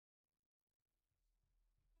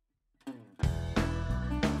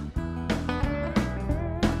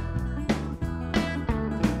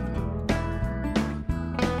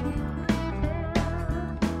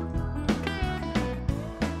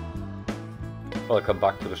Welcome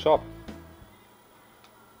back to the shop.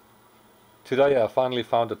 Today I finally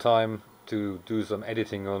found the time to do some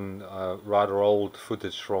editing on rather old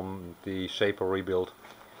footage from the Shaper rebuild.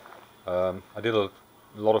 I did a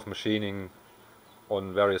lot of machining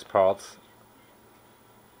on various parts.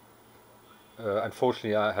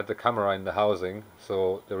 Unfortunately I had the camera in the housing,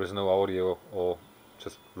 so there is no audio or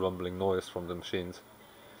just rumbling noise from the machines.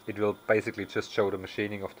 It will basically just show the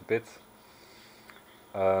machining of the bits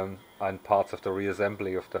and parts of the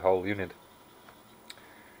reassembly of the whole unit.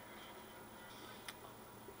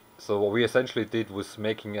 So what we essentially did was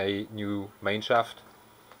making a new main shaft.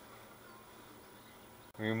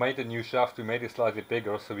 When we made the new shaft, we made it slightly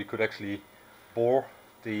bigger so we could actually bore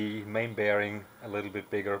the main bearing a little bit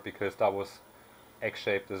bigger, because that was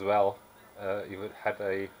egg-shaped as well. It had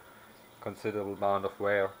a considerable amount of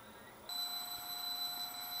wear.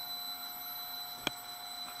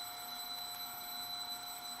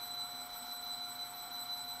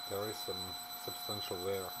 There is some substantial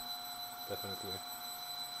wear, definitely.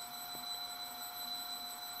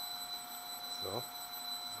 So, I'm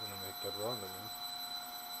gonna make that round again.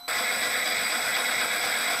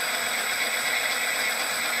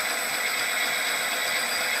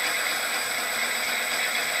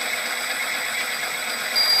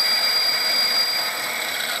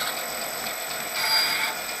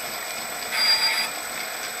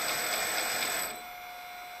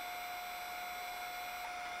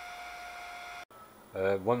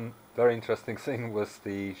 One very interesting thing was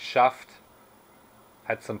the shaft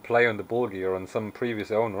had some play on the bullgear, and some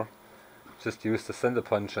previous owner just used a center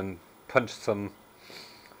punch and punched some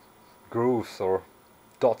grooves or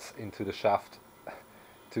dots into the shaft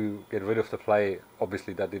to get rid of the play.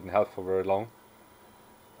 Obviously that didn't help for very long.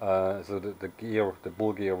 So the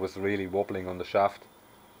bull gear was really wobbling on the shaft,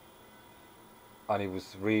 and it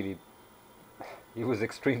was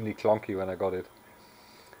extremely clunky when I got it.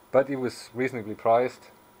 But it was reasonably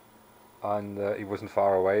priced, and it wasn't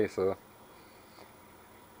far away, so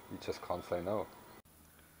you just can't say no.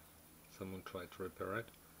 Someone tried to repair it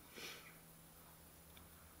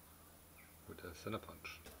with a center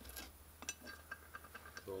punch.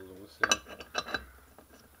 It's all loose here.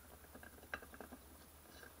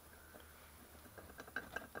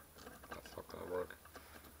 That's not gonna work.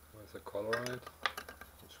 There's a collar on it,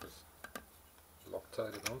 which was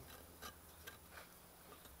Loctited on.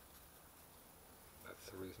 That's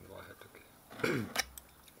the reason why I had to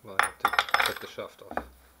cut the shaft off.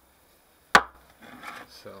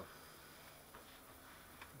 So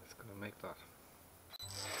it's gonna make that.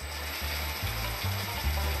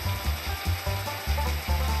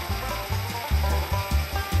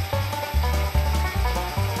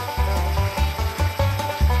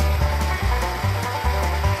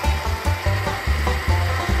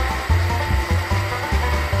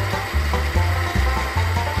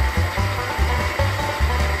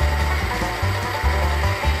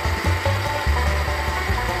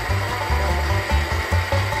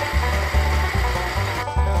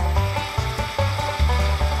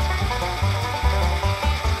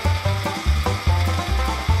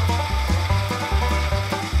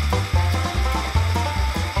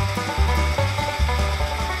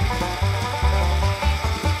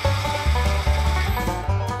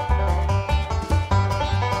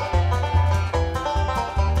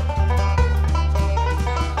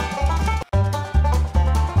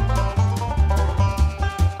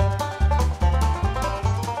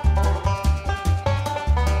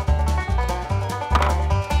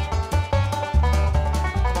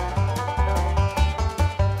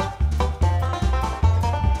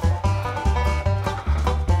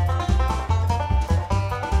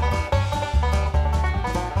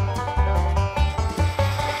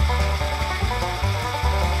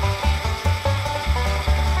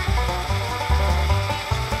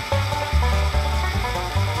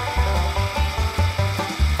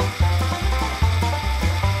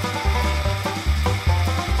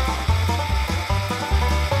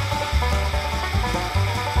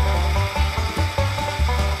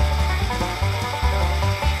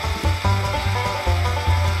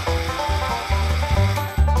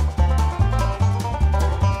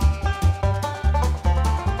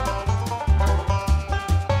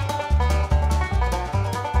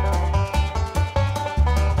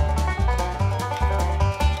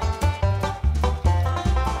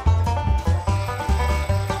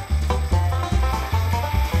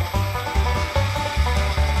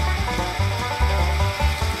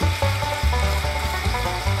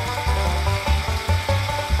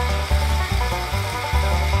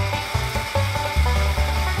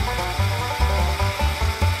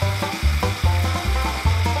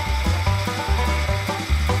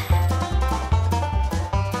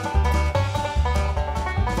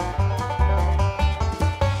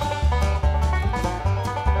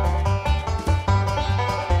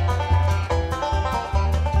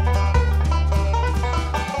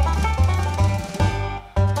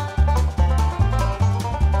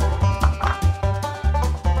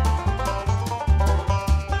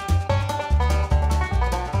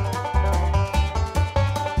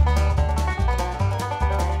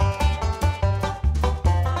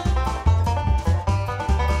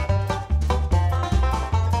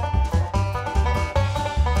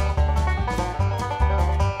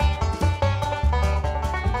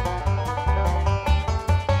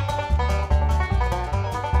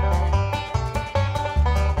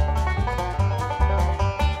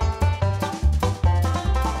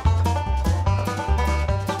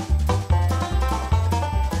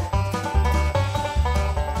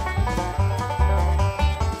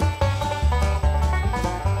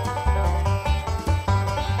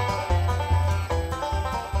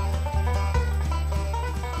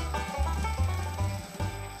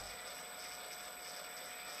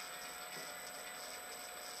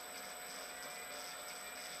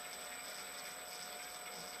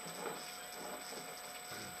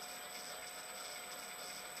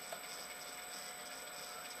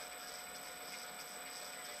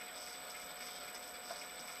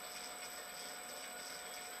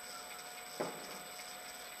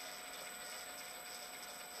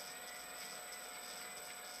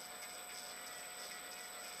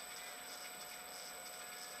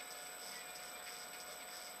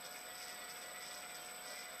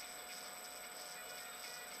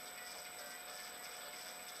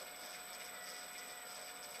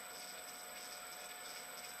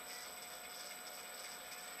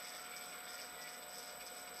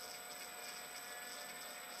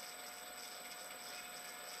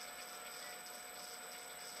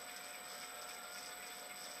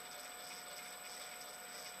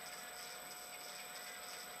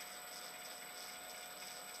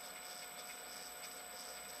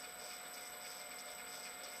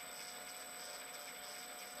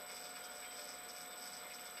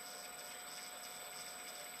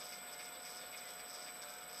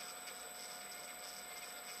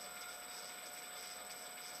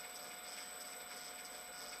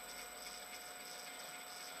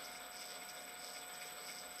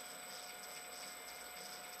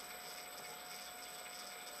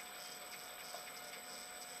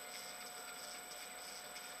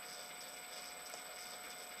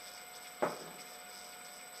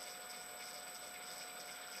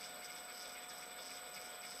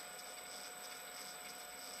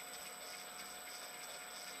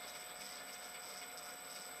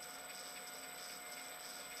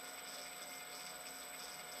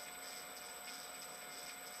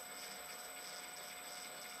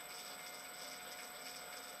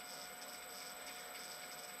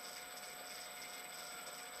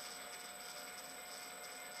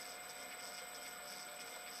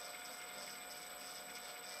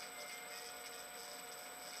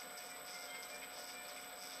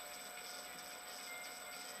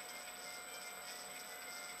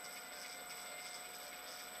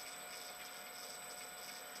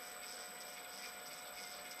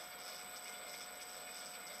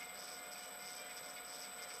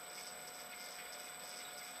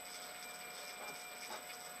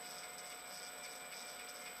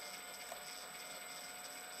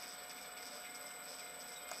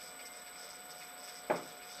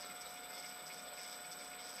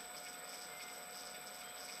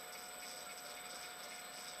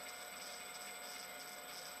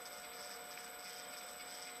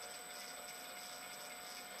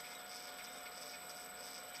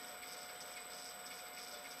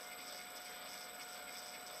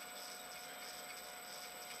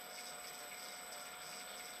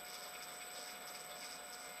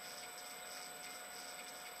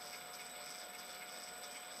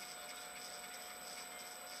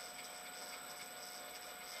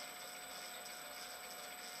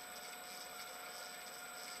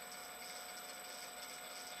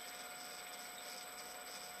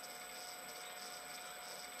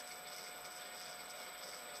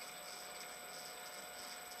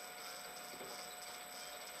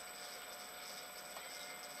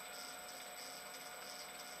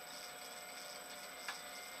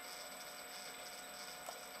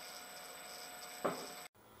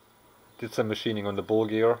 Did some machining on the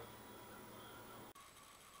bullgear.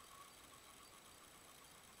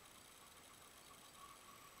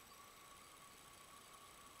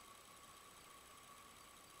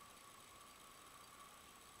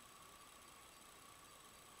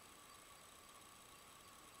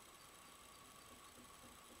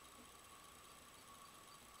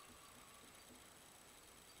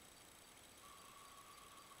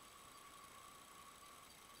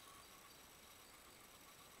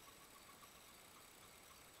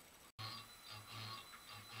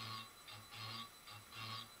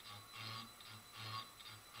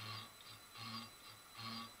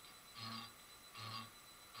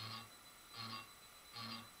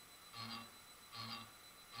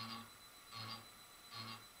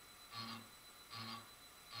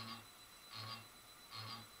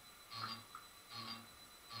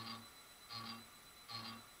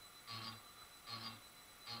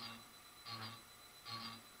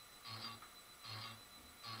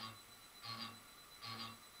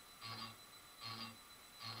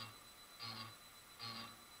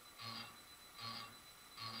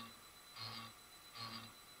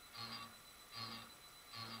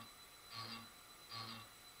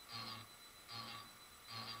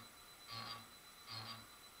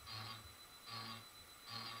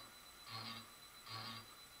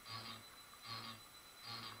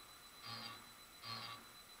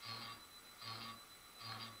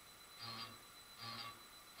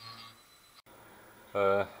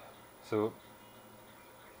 So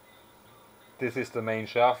this is the main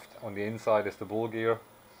shaft, on the inside is the bullgear.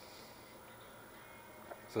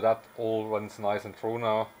 So that all runs nice and true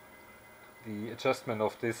now. The adjustment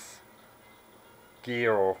of this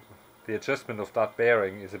gear, or the adjustment of that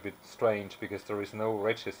bearing, is a bit strange because there is no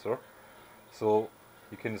register. So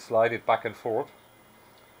you can slide it back and forth.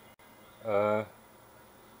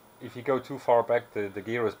 If you go too far back, the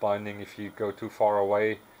gear is binding. If you go too far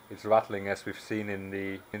away, it's rattling, as we've seen in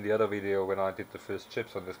the other video when I did the first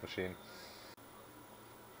chips on this machine.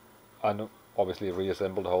 And obviously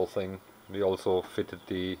reassembled the whole thing. We also fitted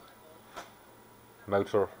the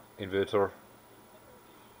motor inverter.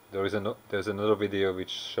 There's another video which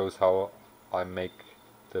shows how I make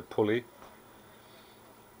the pulley.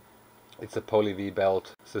 It's a poly V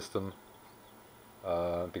belt system,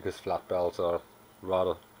 because flat belts are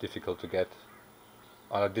rather difficult to get.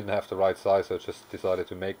 And I didn't have the right size, so I just decided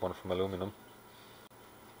to make one from aluminum.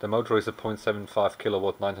 The motor is a 0.75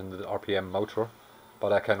 kilowatt 900 RPM motor,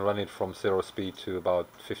 but I can run it from 0 speed to about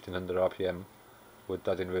 1500 RPM with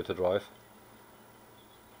that inverter drive.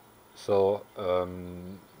 So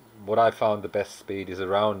what I found the best speed is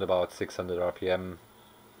around about 600 RPM,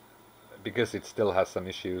 because it still has some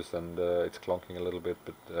issues and it's clunking a little bit,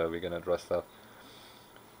 but we're gonna address that.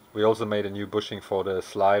 We also made a new bushing for the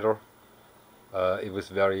slider. It was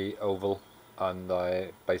very oval, and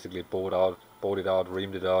I basically bored it out,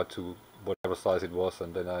 reamed it out to whatever size it was,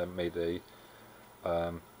 and then I made a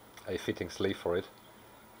fitting sleeve for it.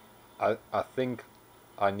 I think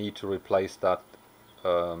I need to replace that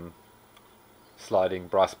sliding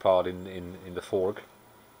brass part in the fork,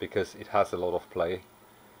 because it has a lot of play.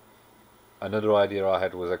 Another idea I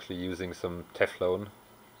had was actually using some Teflon.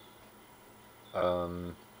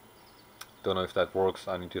 Don't know if that works,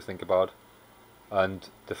 I need to think about. And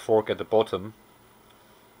the fork at the bottom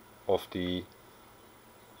of the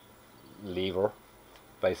lever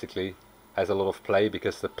basically has a lot of play,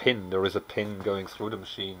 because there is a pin going through the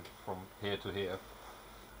machine from here to here.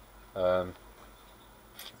 The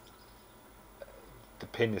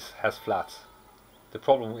pin has flats. The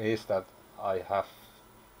problem is that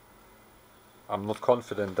I'm not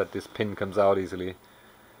confident that this pin comes out easily.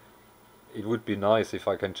 It would be nice if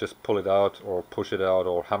I can just pull it out, or push it out,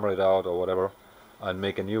 or hammer it out, or whatever, and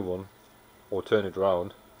make a new one, or turn it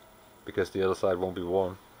round, because the other side won't be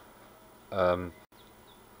worn.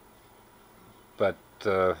 But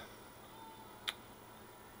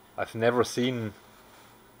I've never seen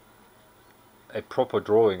a proper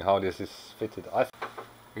drawing how this is fitted. I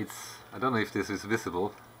don't know if this is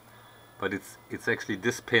visible, but it's actually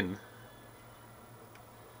this pin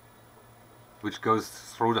which goes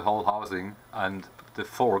through the whole housing, and the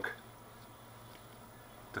fork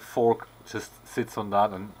just sits on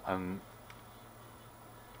that and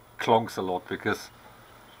clunks a lot because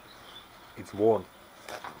it's worn.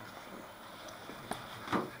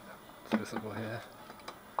 It's visible here.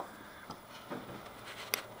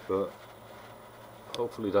 So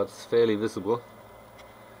hopefully that's fairly visible.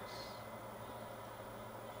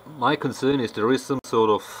 My concern is there is some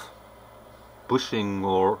sort of bushing,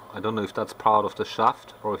 or I don't know if that's part of the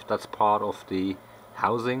shaft or if that's part of the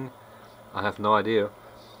housing. I have no idea.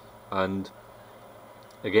 And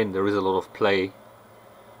again, there is a lot of play,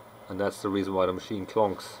 and that's the reason why the machine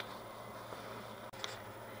clunks.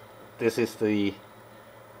 This is the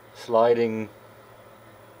sliding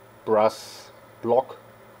brass block,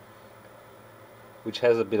 which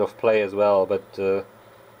has a bit of play as well, but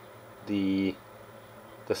the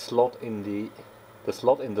slot in the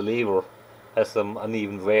lever has some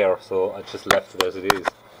uneven wear, so I just left it as it is.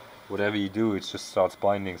 Whatever you do, it just starts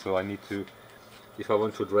binding, so I need to, if I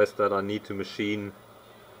want to address that, I need to machine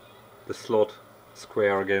the slot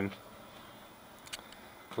square again,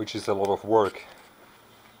 which is a lot of work.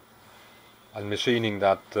 And machining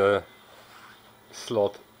that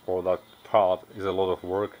slot, or that part, is a lot of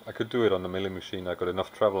work. I could do it on the milling machine, I got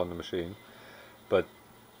enough travel on the machine, but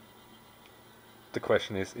the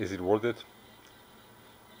question is it worth it?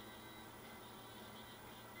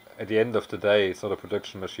 At the end of the day, it's not a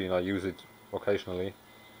production machine. I use it occasionally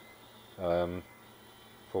for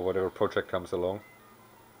whatever project comes along.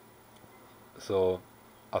 So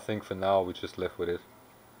I think for now we just live with it.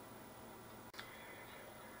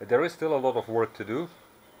 There is still a lot of work to do.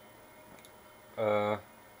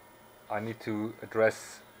 I need to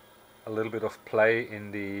address a little bit of play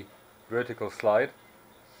in the vertical slide.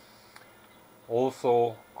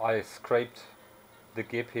 Also, I scraped the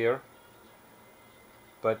gib here,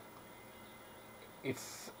 but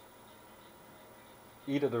it's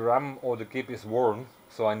either the ram or the gib is worn,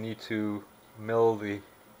 so I need to mill the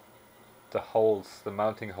holes, the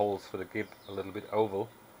mounting holes for the gib, a little bit oval.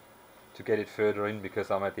 to get it further in,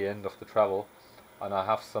 because I'm at the end of the travel and I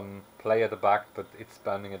have some play at the back but it's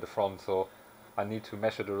standing at the front, so I need to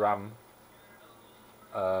measure the ram.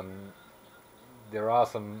 There's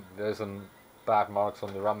some bad marks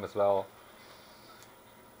on the ram as well,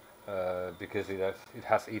 because it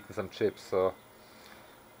has eaten some chips. So,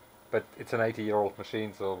 but it's an 80-year-old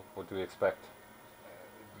machine, so what do we expect?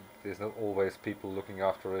 There's not always people looking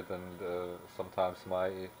after it, and sometimes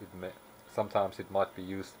it might be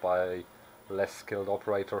used by a less skilled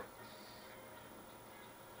operator.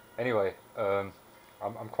 Anyway, I'm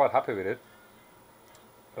quite happy with it.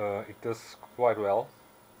 It does quite well.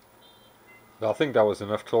 I think that was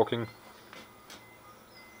enough talking.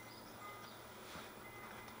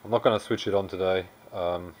 I'm not going to switch it on today.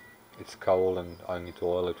 It's cold and I need to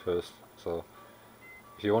oil it first. So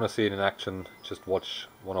if you want to see it in action, just watch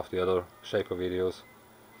one of the other Shaper videos.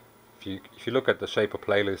 If you look at the Shaper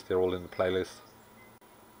playlist, they're all in the playlist.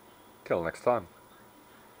 Till next time.